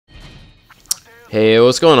Hey,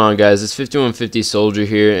 what's going on, guys? It's 5150 Soldier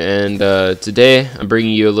here, and today I'm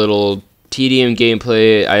bringing you a little TDM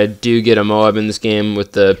gameplay. I do get a Moab in this game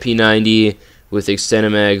with the P90, with extended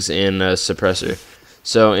mags, and suppressor.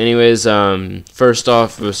 So anyways, first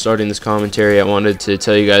off, starting this commentary, I wanted to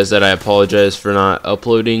tell you guys that I apologize for not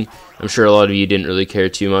uploading. I'm sure a lot of you didn't really care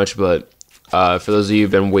too much, but for those of you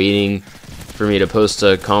who've been waiting for me to post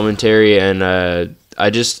a commentary, and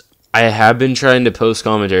I have been trying to post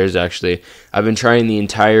commentaries, actually. I've been trying the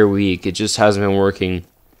entire week. It just hasn't been working.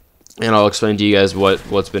 And I'll explain to you guys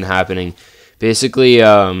what's been happening. Basically,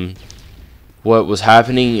 what was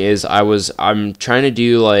happening is I'm trying to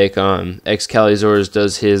do like Excalizors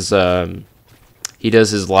does his he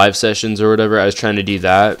does his live sessions or whatever. I was trying to do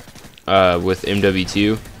that with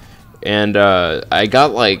MW2. And I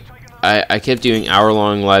got like I kept doing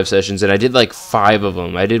hour-long live sessions, and I did like 5 of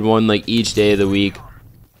them. I did one like each day of the week.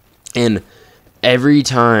 And every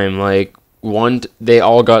time, like, they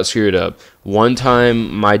all got screwed up. One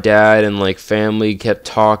time, my dad and, like, family kept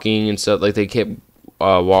talking and stuff. Like, they kept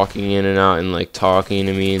walking in and out and, like, talking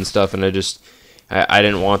to me and stuff. And I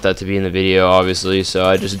didn't want that to be in the video, obviously. So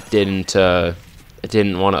I just didn't want to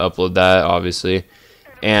upload that, obviously.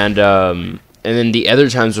 And then the other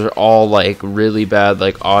times were all, like, really bad,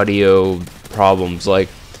 like, audio problems. Like,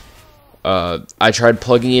 I tried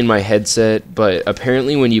plugging in my headset, but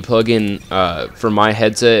apparently when you plug in for my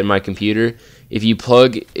headset and my computer, if you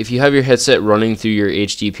have your headset running through your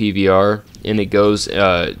HDPVR and it goes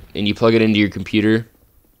and you plug it into your computer,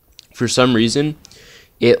 for some reason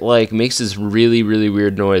it like makes this really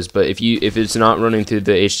weird noise. But if it's not running through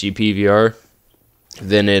the HDPVR,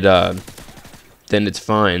 then it's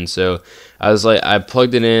fine. So I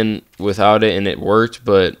plugged it in without it and it worked,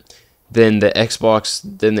 but then the Xbox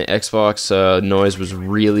noise was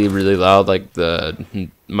really loud. Like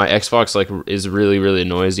my Xbox like is really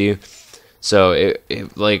noisy, so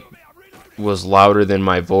it like was louder than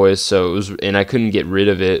my voice. So it was, and I couldn't get rid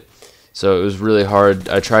of it. So it was really hard.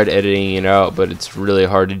 I tried editing it out, but it's really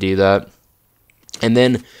hard to do that. And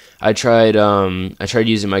then I tried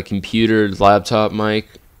using my computer laptop mic,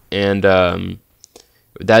 and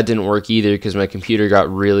that didn't work either because my computer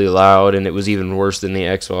got really loud, and it was even worse than the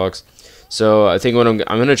Xbox. So I think I'm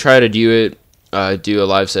gonna try to do a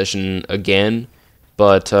live session again,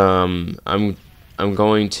 but I'm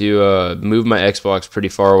going to move my Xbox pretty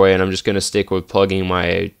far away, and I'm just gonna stick with plugging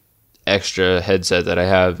my extra headset that I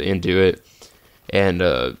have into it,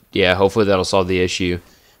 and yeah, hopefully that'll solve the issue.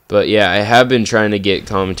 But yeah, I have been trying to get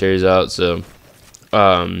commentaries out, so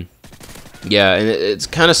yeah, and it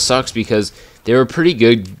kind of sucks because they were pretty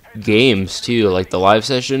good games too. Like the live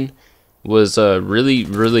session was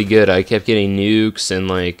really good. I kept getting nukes, and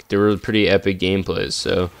like there were pretty epic gameplays,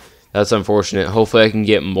 so that's unfortunate. Hopefully I can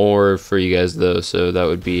get more for you guys though, so that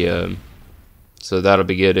would be so that'll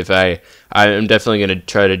be good. If I'm definitely gonna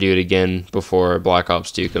try to do it again before Black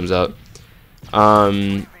Ops 2 comes out.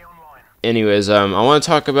 Anyways, I want to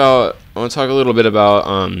talk a little bit about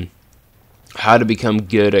how to become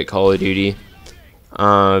good at Call of Duty.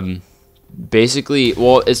 Basically,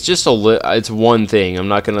 well, it's just it's one thing. I'm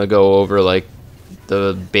not gonna go over like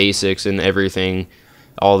the basics and everything,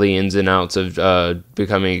 all the ins and outs of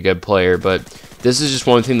becoming a good player, but this is just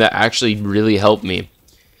one thing that actually really helped me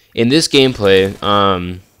in this gameplay.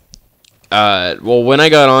 Well, when I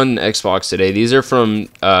got on Xbox today, these are from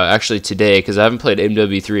actually today, because I haven't played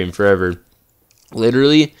MW3 in forever.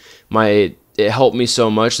 Literally, it helped me so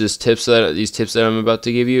much. These tips that I'm about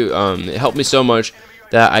to give you, it helped me so much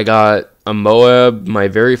that I got a Moab my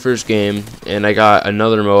very first game, and I got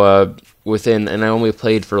another Moab and I only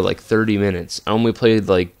played for like 30 minutes. I only played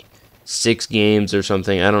like 6 games or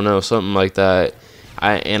something. I don't know, something like that.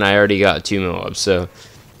 I already got 2 Moabs. So,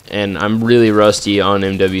 and I'm really rusty on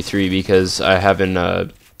MW3 because I haven't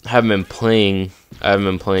been playing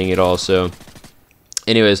it all. So,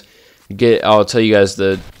 anyways, I'll tell you guys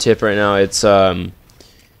the tip right now. It's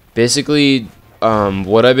basically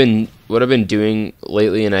what I've been doing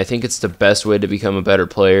lately, and I think it's the best way to become a better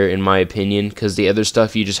player in my opinion, because the other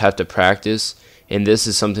stuff you just have to practice, and this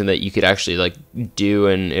is something that you could actually like do,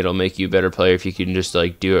 and it'll make you a better player if you can just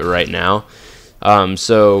like do it right now.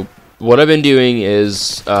 So what I've been doing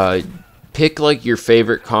is pick like your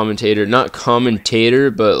favorite commentator, not commentator,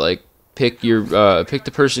 but like pick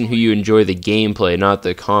the person who you enjoy the gameplay, not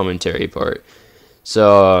the commentary part.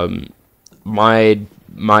 So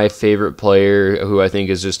my favorite player, who I think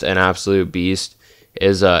is just an absolute beast,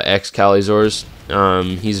 is Excalizors.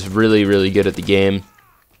 He's really good at the game.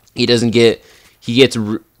 He gets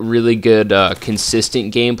really good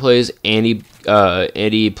consistent gameplays, and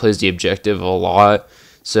he plays the objective a lot.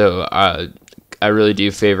 So I really do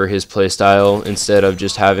favor his play style instead of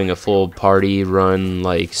just having a full party run,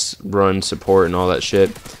 like run support and all that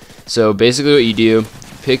shit. So basically what you do,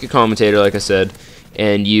 pick a commentator like I said,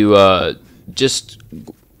 and you just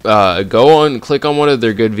go on, click on one of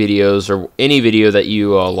their good videos or any video that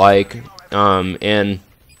you like, and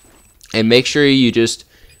make sure you just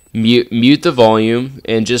mute the volume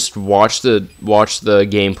and just watch the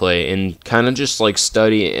gameplay and kind of just like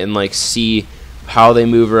study and like see how they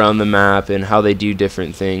move around the map and how they do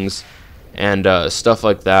different things and stuff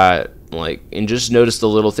like that. Like, and just notice the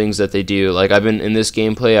little things that they do. Like, I've been in this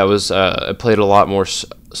gameplay, I played a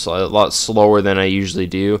lot slower than I usually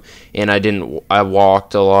do, and I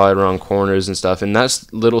walked a lot around corners and stuff, and that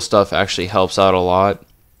little stuff actually helps out a lot.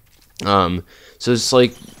 So it's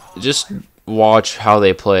like, just watch how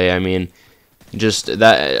they play. I mean, just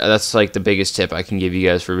that's like the biggest tip I can give you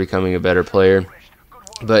guys for becoming a better player.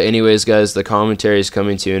 But anyways, guys, the commentary is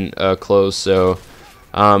coming to a close, so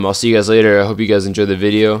I'll see you guys later. I hope you guys enjoyed the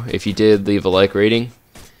video. If you did, leave a like rating,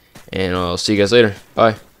 and I'll see you guys later.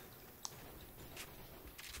 Bye.